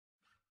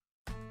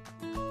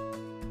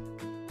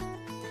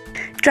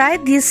Try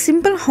these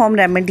simple home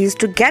remedies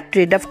to get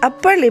rid of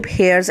upper lip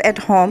hairs at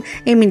home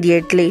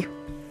immediately.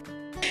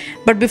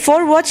 But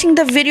before watching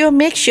the video,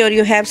 make sure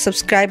you have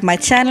subscribed my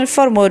channel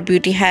for more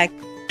beauty hacks.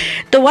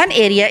 The one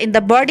area in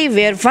the body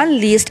where one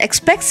least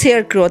expects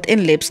hair growth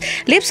in lips.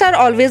 Lips are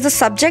always the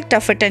subject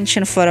of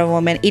attention for a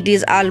woman. It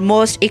is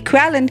almost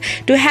equivalent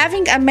to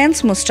having a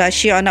men's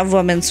mustache on a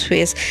woman's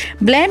face.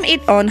 Blame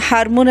it on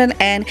hormonal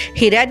and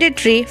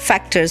hereditary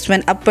factors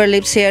when upper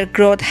lips hair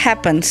growth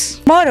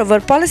happens. Moreover,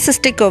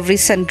 polycystic ovary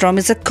syndrome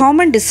is a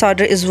common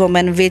disorder in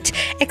women which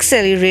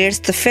accelerates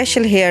the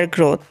facial hair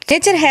growth.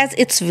 Nature has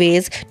its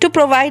ways to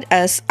provide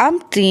us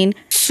umpteen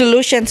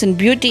solutions in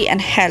beauty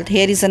and health.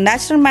 Here is a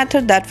natural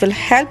method that will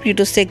help you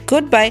to say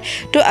goodbye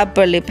to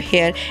upper lip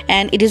hair,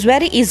 and it is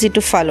very easy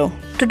to follow.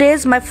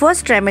 Today's my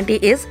first remedy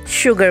is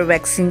sugar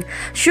waxing.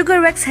 Sugar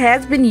wax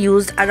has been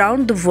used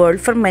around the world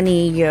for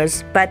many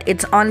years, but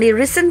it's only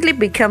recently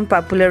become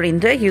popular in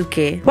the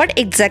UK. What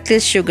exactly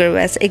is sugar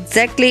wax?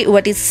 Exactly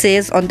what it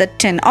says on the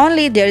tin.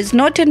 Only there is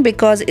no tin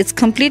because it's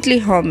completely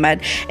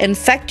homemade. In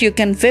fact, you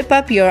can whip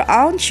up your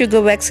own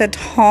sugar wax at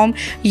home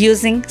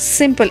using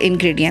simple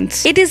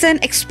ingredients. It is an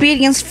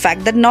experienced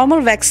fact that normal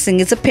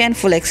waxing is a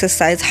painful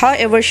exercise.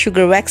 However,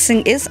 sugar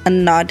waxing is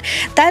not.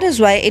 That is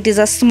why it is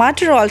a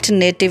smarter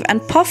alternative and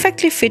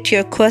perfectly fit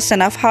your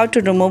question of how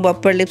to remove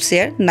upper lips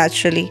hair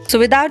naturally. So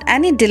without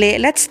any delay,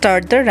 let's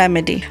start the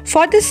remedy.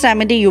 For this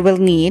remedy, you will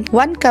need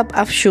 1 cup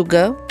of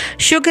sugar.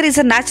 Sugar is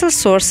a natural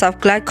source of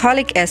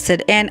glycolic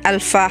acid and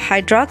alpha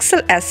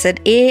hydroxyl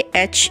acid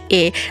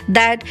AHA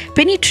that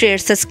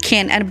penetrates the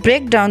skin and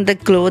break down the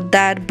glue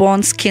that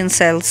bonds skin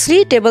cells.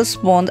 3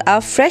 tablespoons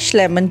of fresh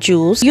lemon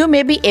juice. You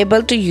may be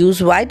able to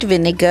use white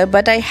vinegar,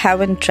 but I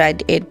haven't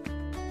tried it.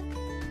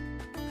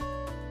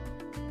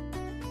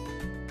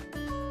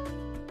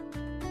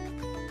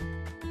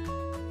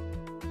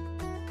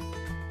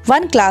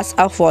 1 glass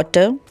of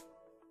water,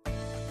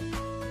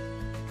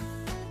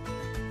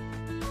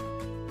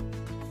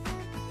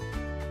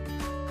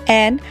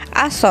 and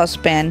a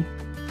saucepan.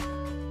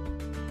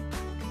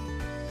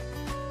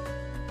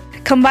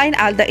 Combine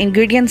all the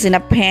ingredients in a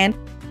pan.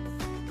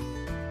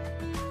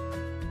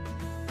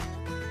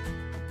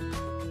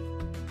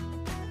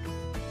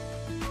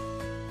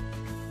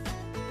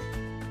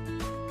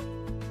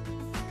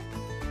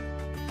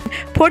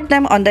 Put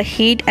them on the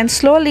heat and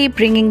slowly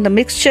bringing the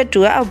mixture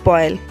to a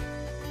boil.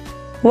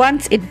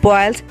 Once it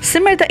boils,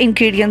 simmer the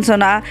ingredients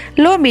on a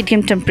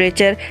low-medium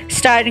temperature,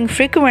 stirring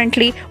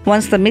frequently.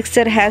 Once the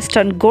mixture has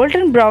turned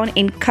golden brown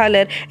in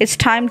color, it's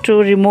time to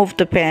remove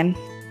the pan.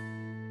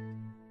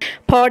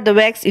 Pour the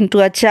wax into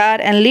a jar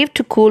and leave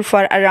to cool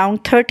for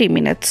around 30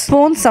 minutes.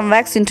 Spoon some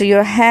wax into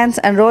your hands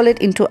and roll it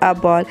into a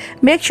ball.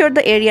 Make sure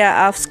the area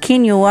of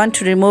skin you want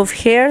to remove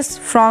hairs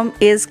from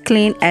is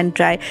clean and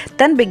dry.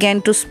 Then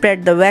begin to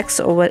spread the wax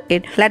over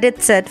it. Let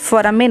it set for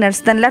a minute,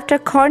 then lift a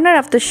corner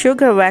of the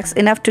sugar wax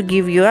enough to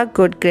give you a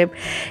good grip.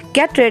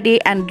 Get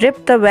ready and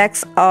drip the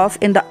wax off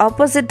in the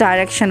opposite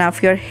direction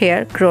of your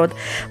hair growth.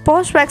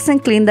 Post-waxing,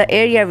 clean the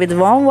area with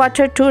warm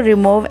water to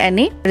remove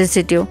any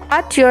residue.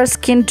 Let your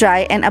skin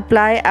dry and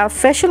apply a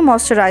facial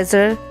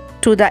moisturizer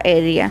to the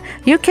area.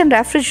 You can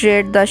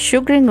refrigerate the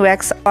sugaring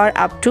wax for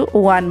up to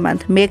 1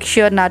 month. Make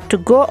sure not to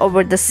go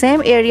over the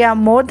same area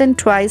more than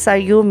twice or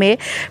you may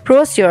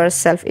bruise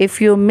yourself.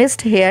 If you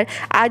missed hair,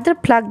 either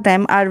plug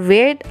them or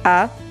wait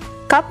a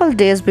couple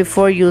days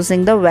before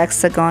using the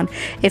wax again.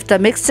 If the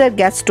mixture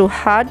gets too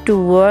hard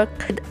to work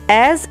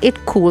as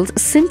it cools,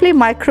 simply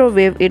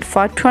microwave it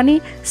for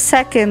 20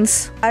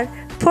 seconds or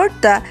put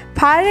the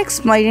Pyrex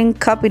smearing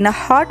cup in a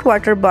hot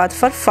water bath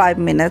for 5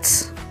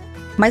 minutes.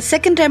 My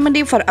second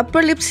remedy for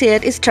upper lips hair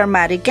is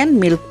turmeric and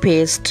milk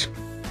paste.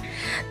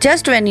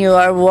 Just when you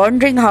are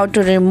wondering how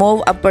to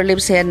remove upper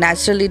lips hair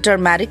naturally,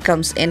 turmeric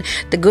comes in.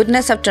 The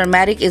goodness of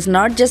turmeric is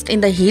not just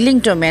in the healing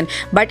domain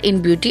but in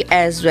beauty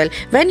as well.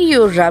 When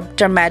you rub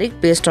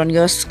turmeric paste on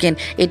your skin,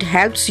 it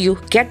helps you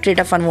get rid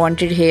of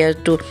unwanted hair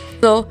too.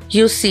 So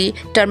you see,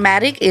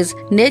 turmeric is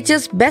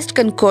nature's best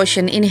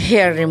concoction in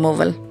hair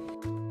removal.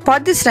 For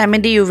this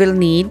remedy, you will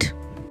need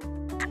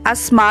a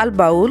small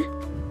bowl.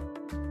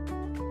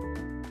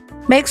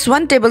 Mix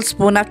 1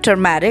 tablespoon of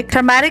turmeric.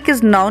 Turmeric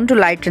is known to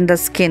lighten the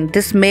skin.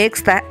 This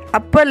makes the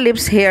upper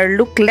lips hair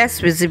look less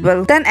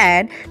visible. Then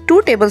add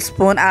 2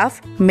 tablespoons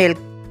of milk.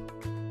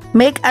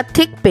 Make a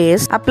thick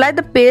paste. Apply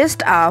the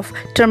paste of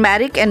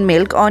turmeric and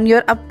milk on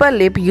your upper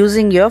lip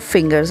using your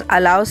fingers.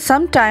 Allow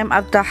some time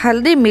of the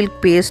haldi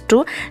milk paste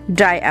to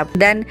dry up.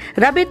 Then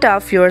rub it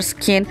off your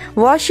skin.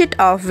 Wash it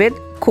off with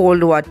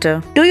cold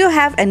water. Do you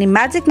have any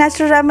magic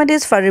natural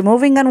remedies for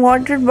removing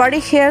unwanted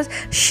body hairs?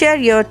 Share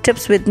your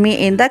tips with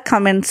me in the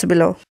comments below.